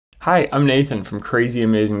Hi, I'm Nathan from Crazy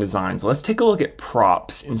Amazing Designs. Let's take a look at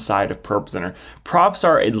props inside of ProPresenter. Props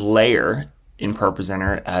are a layer in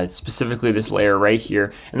ProPresenter, specifically this layer right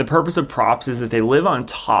here. And the purpose of props is that they live on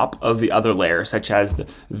top of the other layers, such as the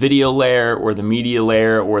video layer or the media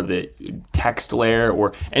layer or the text layer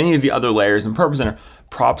or any of the other layers in ProPresenter.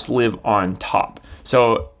 Props live on top.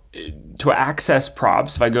 So to access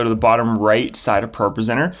props, if I go to the bottom right side of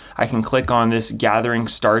ProPresenter, I can click on this gathering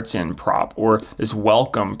starts in prop, or this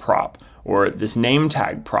welcome prop, or this name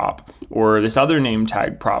tag prop, or this other name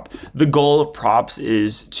tag prop. The goal of props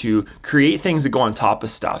is to create things that go on top of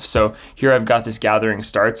stuff. So here I've got this gathering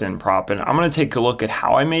starts in prop, and I'm going to take a look at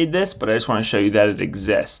how I made this, but I just want to show you that it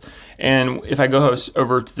exists. And if I go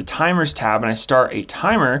over to the timers tab and I start a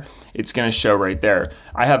timer, it's going to show right there.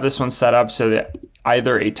 I have this one set up so that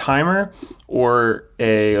either a timer or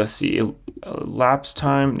a lapse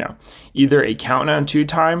time, either a countdown to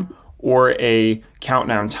time or a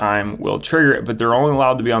countdown time will trigger it, but they're only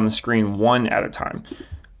allowed to be on the screen one at a time.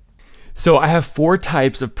 So I have 4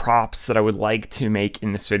 types of props that I would like to make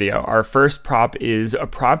in this video. Our first prop is a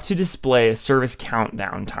prop to display a service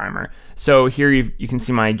countdown timer. So here you can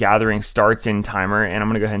see my gathering starts in timer, and I'm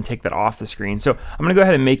gonna go ahead and take that off the screen. So I'm gonna go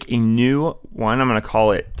ahead and make a new one. I'm gonna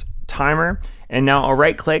call it timer. And now I'll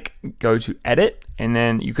right click, go to edit, and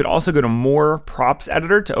then you could also go to more props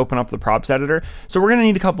editor to open up the props editor. So we're gonna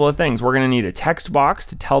need a couple of things. We're gonna need a text box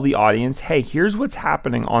to tell the audience, hey, here's what's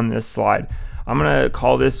happening on this slide. I'm gonna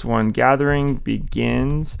call this one gathering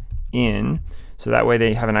begins in, so that way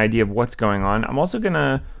they have an idea of what's going on. I'm also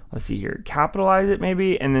gonna, let's see here, capitalize it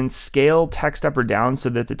maybe, and then scale text up or down so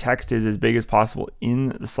that the text is as big as possible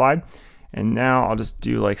in the slide. And now I'll just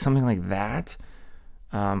do like something like that.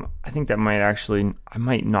 I think that might actually, I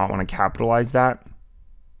might not want to capitalize that.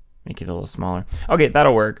 Make it a little smaller. Okay,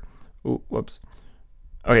 that'll work. Ooh, whoops.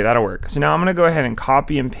 Okay, that'll work. So now I'm gonna go ahead and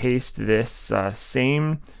copy and paste this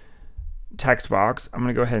same text box. I'm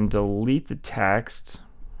gonna go ahead and delete the text.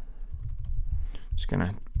 Just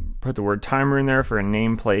gonna put the word timer in there for a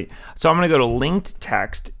nameplate. So I'm gonna go to linked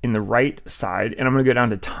text in the right side, and I'm gonna go down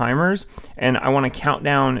to timers, and I wanna count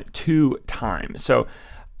down to time. So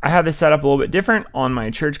I have this set up a little bit different on my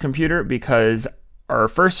church computer because our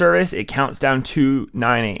first service, it counts down to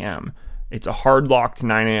 9 a.m. It's a hard lock to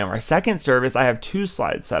 9 a.m. Our second service, I have 2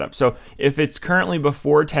 slides set up. So if it's currently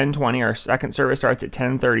before 10:20, our second service starts at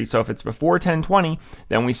 10:30. So if it's before 10:20,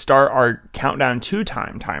 then we start our countdown to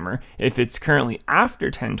time timer. If it's currently after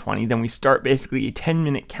 10:20, then we start basically a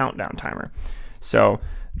 10-minute countdown timer. So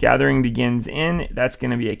gathering begins in, that's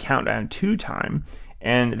gonna be a countdown to time.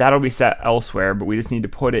 And that'll be set elsewhere, but we just need to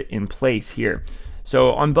put it in place here.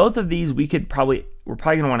 So on both of these, we're probably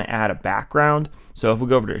gonna wanna add a background. So if we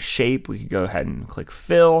go over to shape, we could go ahead and click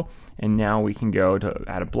fill, and now we can go to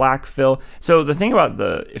add a black fill. So the thing about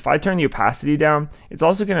if I turn the opacity down, it's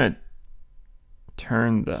also gonna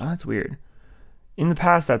turn that's weird. In the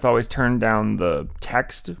past, that's always turned down the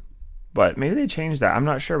text, but maybe they changed that. I'm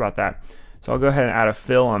not sure about that. So I'll go ahead and add a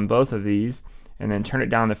fill on both of these, and then turn it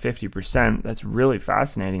down to 50%. That's really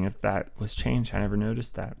fascinating if that was changed. I never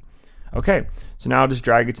noticed that. Okay, so now I'll just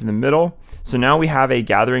drag it to the middle. So now we have a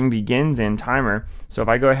gathering begins in timer. So if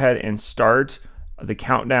I go ahead and start the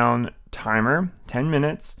countdown timer, 10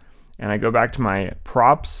 minutes, and I go back to my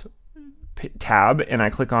props tab and I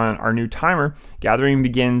click on our new timer, gathering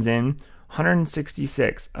begins in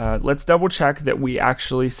 166. Let's double check that we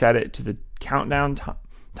actually set it to the countdown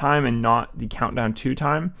time and not the countdown to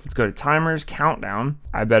time. Let's go to timers, countdown.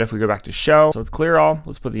 I bet if we go back to show, so let's clear all.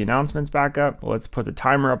 Let's put the announcements back up. Let's put the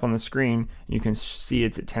timer up on the screen. You can see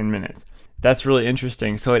it's at 10 minutes. That's really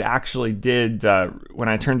interesting. So it actually did, when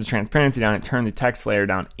I turned the transparency down, it turned the text layer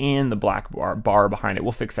down and the black bar behind it.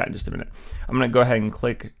 We'll fix that in just a minute. I'm gonna go ahead and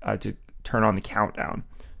click to turn on the countdown.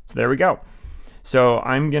 So there we go. So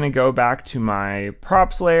I'm gonna go back to my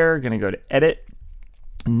props layer, gonna go to edit.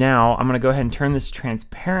 Now I'm gonna go ahead and turn this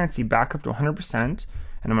transparency back up to 100%,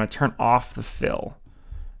 and I'm gonna turn off the fill.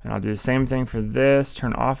 And I'll do the same thing for this,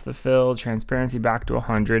 turn off the fill, transparency back to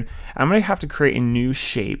 100. I'm gonna have to create a new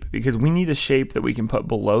shape because we need a shape that we can put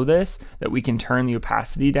below this, that we can turn the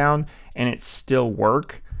opacity down and it still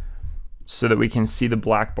work so that we can see the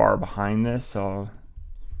black bar behind this. So,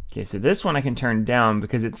 okay, so this one I can turn down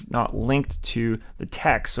because it's not linked to the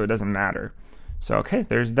text, so it doesn't matter. So, okay,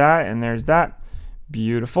 there's that and there's that.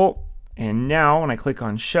 Beautiful. And now when I click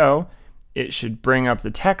on show, it should bring up the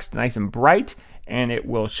text nice and bright, and it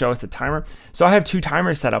will show us the timer. So I have 2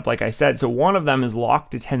 timers set up, like I said. So one of them is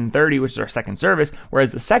locked to 10:30, which is our second service,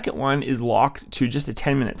 whereas the second one is locked to just a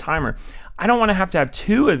 10-minute timer. I don't want to have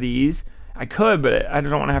 2 of these. I could, but I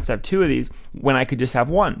don't want to have two of these when I could just have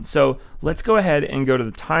one. So let's go ahead and go to the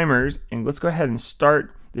timers, and let's go ahead and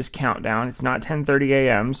start this countdown. It's not 10:30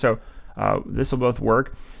 a.m., so this will both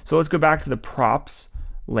work. So let's go back to the props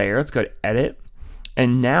layer. Let's go to edit.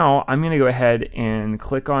 And now I'm going to go ahead and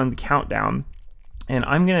click on the countdown, and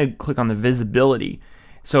I'm going to click on the visibility.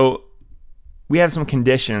 So we have some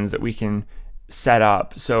conditions that we can set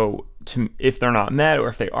up. So if they're not met, or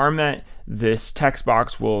if they are met, this text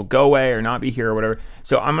box will go away or not be here or whatever.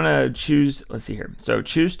 So I'm going to choose, let's see here. So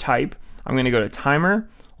choose type. I'm going to go to timer.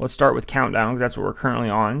 Let's start with countdown because that's what we're currently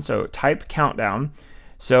on. So type countdown.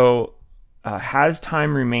 So has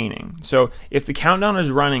time remaining. So if the countdown is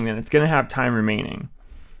running, then it's going to have time remaining.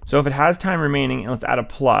 So if it has time remaining, and let's add a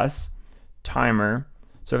plus, timer.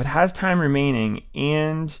 So if it has time remaining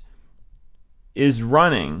and is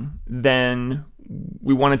running, then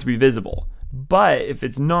we want it to be visible. But if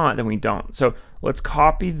it's not, then we don't. So let's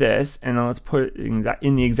copy this, and then let's put it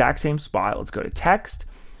in the exact same spot. Let's go to text.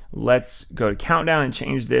 Let's go to countdown and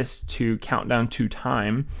change this to countdown to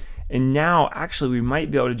time. And now, actually, we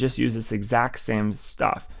might be able to just use this exact same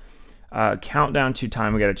stuff. Countdown to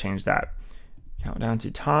time, we got to change that. Countdown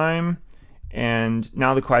to time. And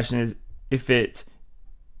now the question is, if it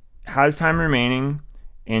has time remaining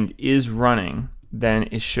and is running, then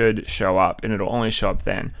it should show up, and it'll only show up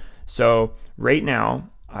then. So right now,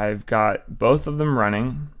 I've got both of them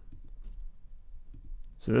running.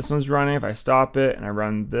 So this one's running. If I stop it and I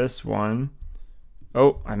run this one,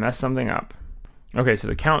 oh, I messed something up. Okay, so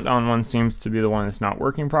the countdown one seems to be the one that's not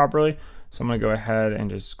working properly. So I'm gonna go ahead and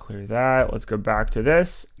just clear that. Let's go back to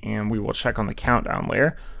this, and we will check on the countdown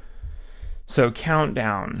layer. So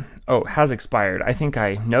countdown, oh, has expired. I think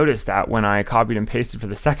I noticed that when I copied and pasted for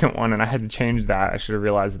the second one, and I had to change that. I should have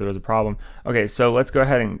realized that there was a problem. Okay, so let's go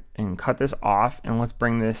ahead and cut this off, and let's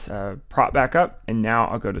bring this prop back up. And now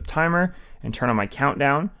I'll go to timer and turn on my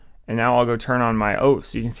countdown. And now I'll go turn on my, oh,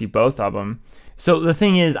 so you can see both of them. So the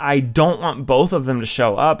thing is, I don't want both of them to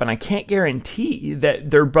show up, and I can't guarantee that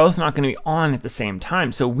they're both not going to be on at the same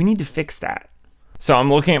time. So we need to fix that. So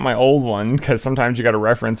I'm looking at my old one, because sometimes you got to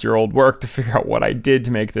reference your old work to figure out what I did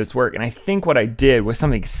to make this work. And I think what I did was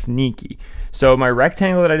something sneaky. So my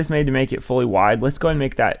rectangle that I just made to make it fully wide, let's go ahead and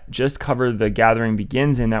make that just cover the gathering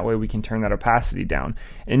begins in. That way we can turn that opacity down.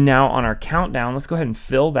 And now on our countdown, let's go ahead and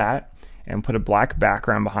fill that and put a black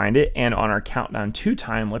background behind it. And on our countdown to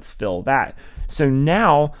time, let's fill that. So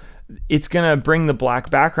now it's gonna bring the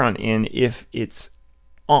black background in if it's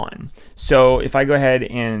on. So if I go ahead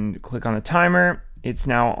and click on the timer, it's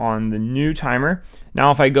now on the new timer.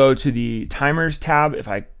 Now if I go to the timers tab, if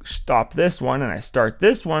I stop this one and I start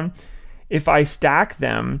this one, if I stack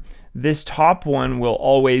them, this top one will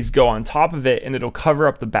always go on top of it, and it'll cover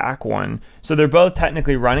up the back one. So they're both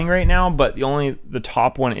technically running right now, but the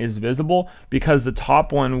top one is visible because the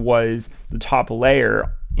top one was the top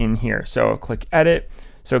layer in here. So I'll click edit.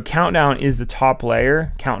 So countdown is the top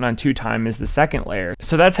layer, countdown to time is the second layer.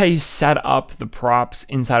 So that's how you set up the props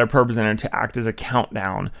inside of ProPresenter to act as a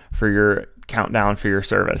countdown for your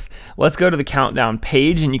service. Let's go to the countdown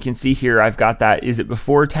page, and you can see here I've got that. Is it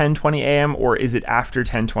before 10:20 a.m. or is it after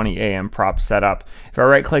 10:20 a.m. prop set up? If I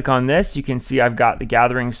right click on this, you can see I've got the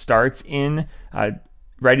gathering starts in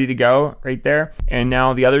ready to go right there. And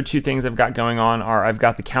now the other two things I've got going on are I've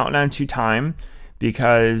got the countdown to time,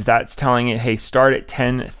 because that's telling it, hey, start at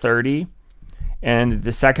 10:30. And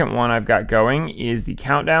the second one I've got going is the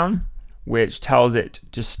countdown, which tells it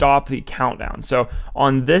to stop the countdown. So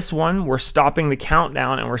on this one, we're stopping the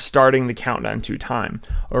countdown and we're starting the countdown to time.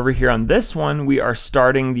 Over here on this one, we are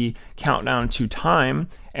starting the countdown to time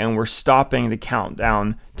and we're stopping the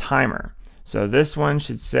countdown timer. So this one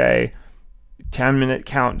should say 10-minute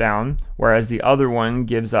countdown, whereas the other one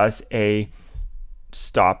gives us a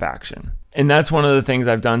stop action. And that's one of the things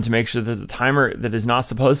I've done to make sure that the timer that is not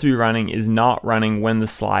supposed to be running is not running when the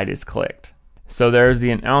slide is clicked. So there's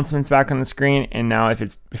the announcements back on the screen, and now if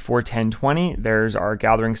it's before 10:20, there's our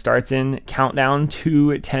gathering starts in countdown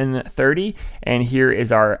to 10:30, and here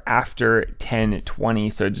is our after 10:20,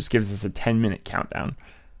 so it just gives us a 10-minute countdown.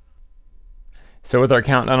 So with our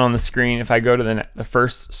countdown on the screen, if I go to the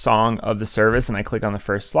first song of the service and I click on the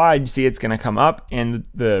first slide, you see it's going to come up and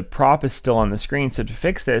the prop is still on the screen. So to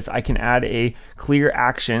fix this, I can add a clear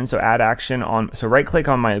action. So add action on, so right click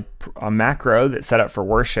on my macro that's set up for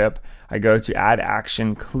worship. I go to add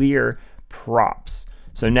action, clear props.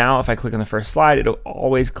 So now if I click on the first slide, it'll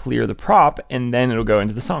always clear the prop and then it'll go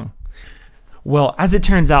into the song. Well, as it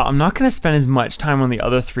turns out, I'm not going to spend as much time on the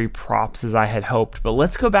other 3 props as I had hoped, but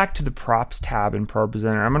let's go back to the props tab in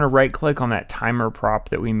ProPresenter. I'm going to right click on that timer prop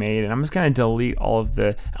that we made, and I'm just going to delete all of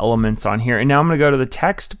the elements on here. And now I'm going to go to the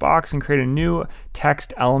text box and create a new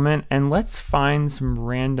text element, and let's find some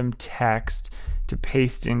random text to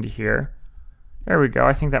paste into here. There we go.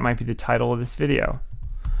 I think that might be the title of this video.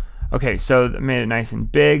 Okay, so that made it nice and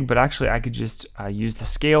big, but actually I could just use the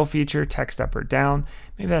scale feature, text up or down.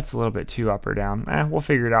 Maybe that's a little bit too up or down. We'll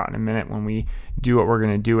figure it out in a minute when we do what we're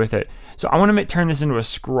gonna do with it. So I wanna turn this into a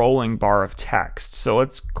scrolling bar of text. So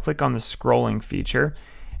let's click on the scrolling feature,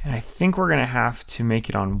 and I think we're gonna have to make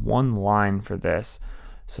it on 1 line for this.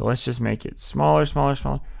 So let's just make it smaller, smaller,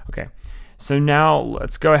 smaller. Okay, so now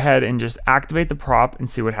let's go ahead and just activate the prop and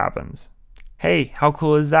see what happens. Hey, how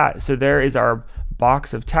cool is that? So there is our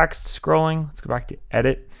box of text scrolling. Let's go back to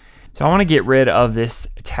edit. So I want to get rid of this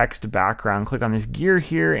text background. Click on this gear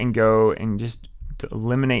here and go and just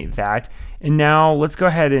eliminate that. And now let's go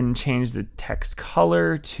ahead and change the text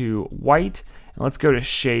color to white. And let's go to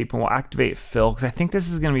shape and we'll activate fill, because I think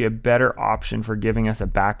this is going to be a better option for giving us a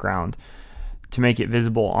background to make it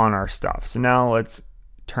visible on our stuff. So now let's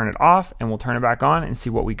turn it off and we'll turn it back on and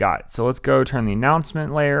see what we got. So let's go turn the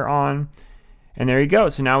announcement layer on. And there you go.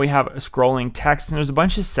 So now we have a scrolling text, and there's a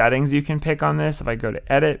bunch of settings you can pick on this. If I go to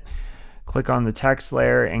edit, click on the text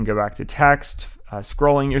layer and go back to text,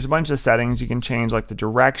 scrolling, there's a bunch of settings you can change, like the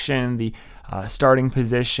direction, the starting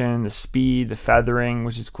position, the speed, the feathering,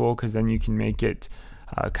 which is cool because then you can make it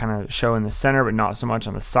kind of show in the center but not so much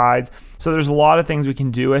on the sides. So there's a lot of things we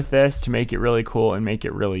can do with this to make it really cool and make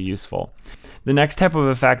it really useful. The next type of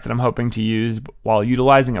effect that I'm hoping to use while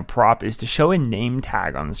utilizing a prop is to show a name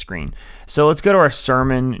tag on the screen. So let's go to our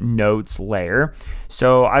sermon notes layer.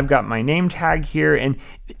 So I've got my name tag here, and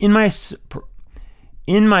in my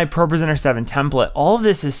ProPresenter 7 template, all of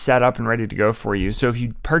this is set up and ready to go for you. So if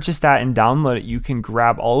you purchase that and download it, you can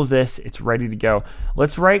grab all of this. It's ready to go.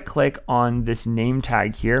 Let's right click on this name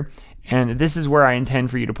tag here. And this is where I intend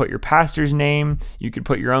for you to put your pastor's name. You could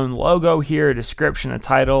put your own logo here, a description, a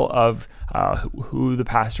title of who the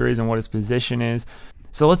pastor is and what his position is.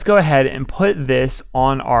 So let's go ahead and put this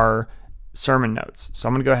on our sermon notes. So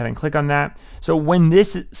I'm going to go ahead and click on that. So when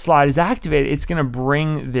this slide is activated, it's going to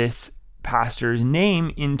bring this pastor's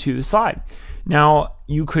name into the slide. Now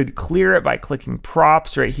you could clear it by clicking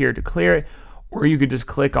props right here to clear it, or you could just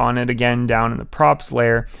click on it again down in the props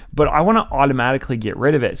layer, but I want to automatically get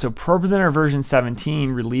rid of it. So ProPresenter version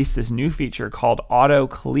 17 released this new feature called auto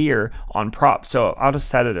clear on props. So I'll just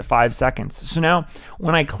set it at 5 seconds. So now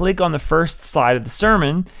when I click on the first slide of the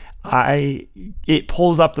sermon, it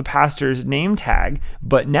pulls up the pastor's name tag,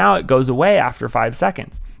 but now it goes away after 5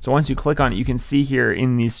 seconds. So once you click on it, you can see here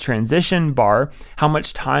in this transition bar how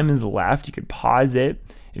much time is left. You could pause it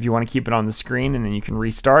if you want to keep it on the screen, and then you can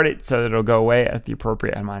restart it so that it'll go away at the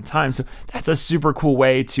appropriate amount of time. So that's a super cool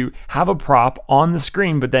way to have a prop on the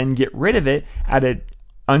screen, but then get rid of it at an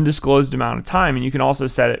undisclosed amount of time. And you can also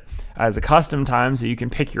set it as a custom time, so you can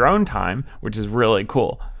pick your own time, which is really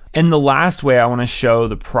cool. And the last way I want to show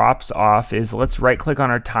the props off is let's right click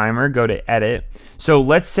on our timer, go to edit. So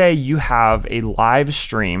let's say you have a live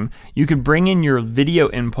stream. You can bring in your video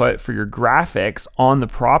input for your graphics on the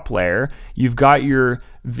prop layer. You've got your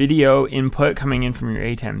video input coming in from your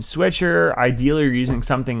ATEM switcher. Ideally, you're using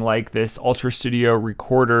something like this Ultra Studio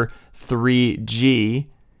Recorder 3G,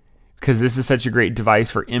 because this is such a great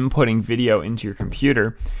device for inputting video into your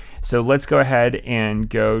computer. So let's go ahead and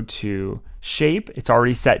go to shape. It's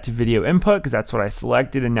already set to video input because that's what I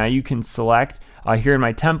selected, and now you can select here in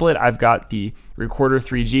my template. I've got the Recorder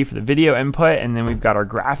 3G for the video input, and then we've got our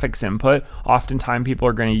graphics input. Oftentimes people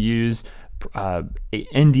are going to use a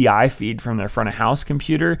NDI feed from their front of house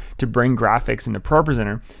computer to bring graphics into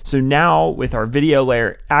ProPresenter. So now with our video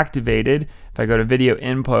layer activated, if I go to video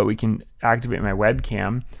input, we can activate my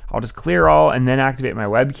webcam. I'll just clear all and then activate my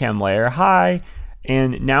webcam layer. Hi.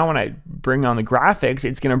 And now when I bring on the graphics,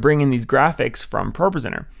 it's going to bring in these graphics from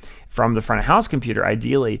ProPresenter, from the front of house computer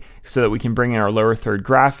ideally, so that we can bring in our lower third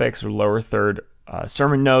graphics or lower third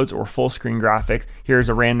sermon notes or full screen graphics. Here's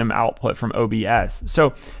a random output from OBS.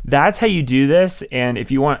 So that's how you do this. And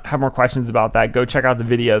if you have more questions about that, go check out the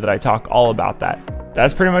video that I talk all about that.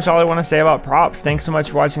 That's pretty much all I want to say about props. Thanks so much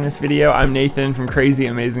for watching this video. I'm Nathan from Crazy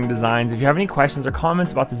Amazing Designs. If you have any questions or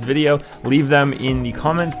comments about this video, leave them in the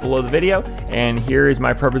comments below the video. And here is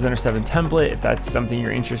my ProPresenter 7 template if that's something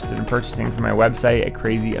you're interested in purchasing from my website at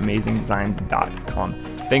crazyamazingdesigns.com.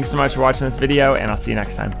 Thanks so much for watching this video, and I'll see you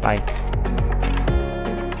next time. Bye.